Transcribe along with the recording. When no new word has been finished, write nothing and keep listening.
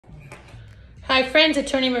Hi friends,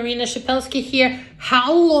 attorney Marina Shepelsky here.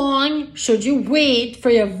 How long should you wait for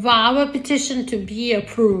your VAWA petition to be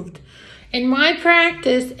approved? In my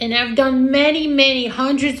practice, and I've done many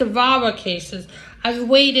hundreds of VAWA cases, I've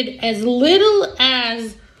waited as little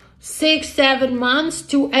as 6-7 months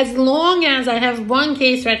to as long as I have one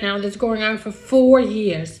case right now that's going on for 4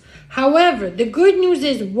 years. However, the good news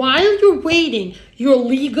is while you're waiting, you're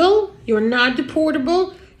legal, you're not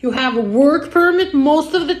deportable, you have a work permit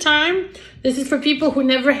most of the time. This is for people who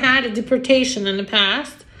never had a deportation in the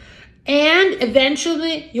past. And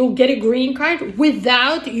eventually you'll get a green card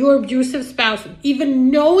without your abusive spouse even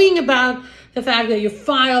knowing about the fact that you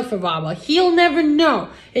filed for VAWA. He'll never know.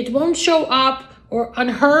 It won't show up or on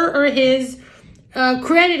her or his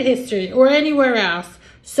credit history or anywhere else.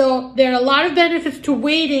 So there are a lot of benefits to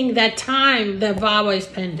waiting that time that VAWA is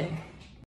pending.